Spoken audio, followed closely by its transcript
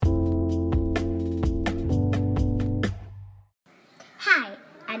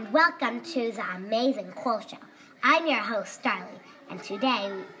Welcome to the Amazing Quoll Show. I'm your host, Starly, and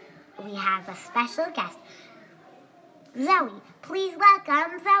today we have a special guest, Zoe. Please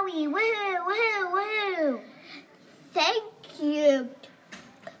welcome Zoe. Woohoo, woohoo, woohoo. Thank you.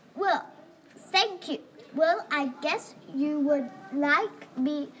 Thank you. Well, I guess you would like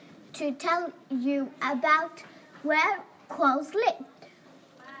me to tell you about where quolls live.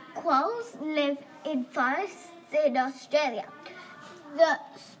 Quolls live in forests in Australia. The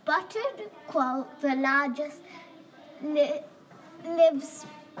spotted quoll, the largest,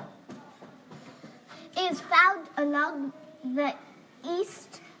 is found along the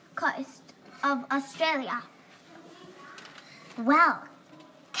east coast of Australia. Well,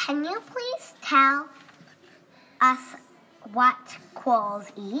 can you please tell us what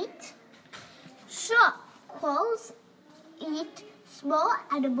quolls eat? Sure, quolls eat small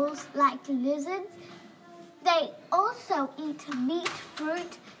animals like lizards. They also eat meat,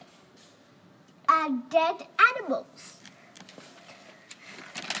 fruit, and dead animals.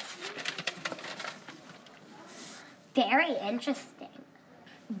 Very interesting.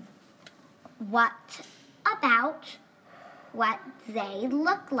 What about what they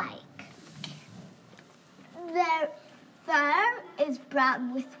look like? Their fur is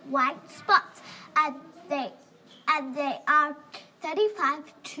brown with white spots, and they are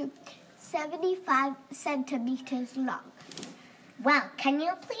 35 to 75 centimeters long. Well, can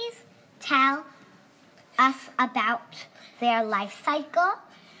you please tell us about their life cycle?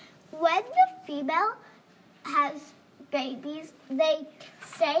 When the female has babies, they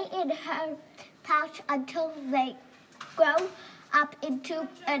stay in her pouch until they grow up into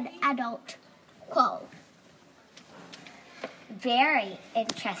an adult quoll. Very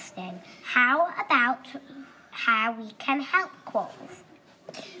interesting. How about how we can help quolls?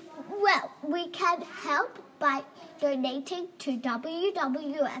 Well, we can help by donating to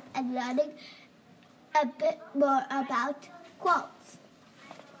WWF and learning a bit more about quolls.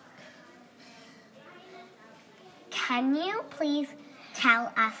 Can you please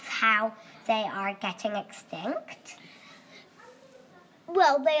tell us how they are getting extinct?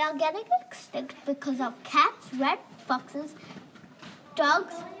 Well, they are getting extinct because of cats, red foxes,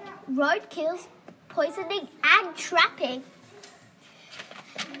 dogs, roadkills, poisoning, and trapping.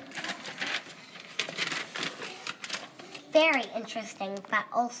 Very interesting, but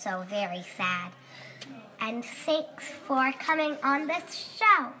also very sad. And thanks for coming on this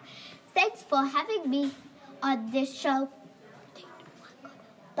show. Thanks for having me on this show.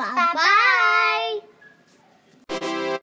 Bye-bye.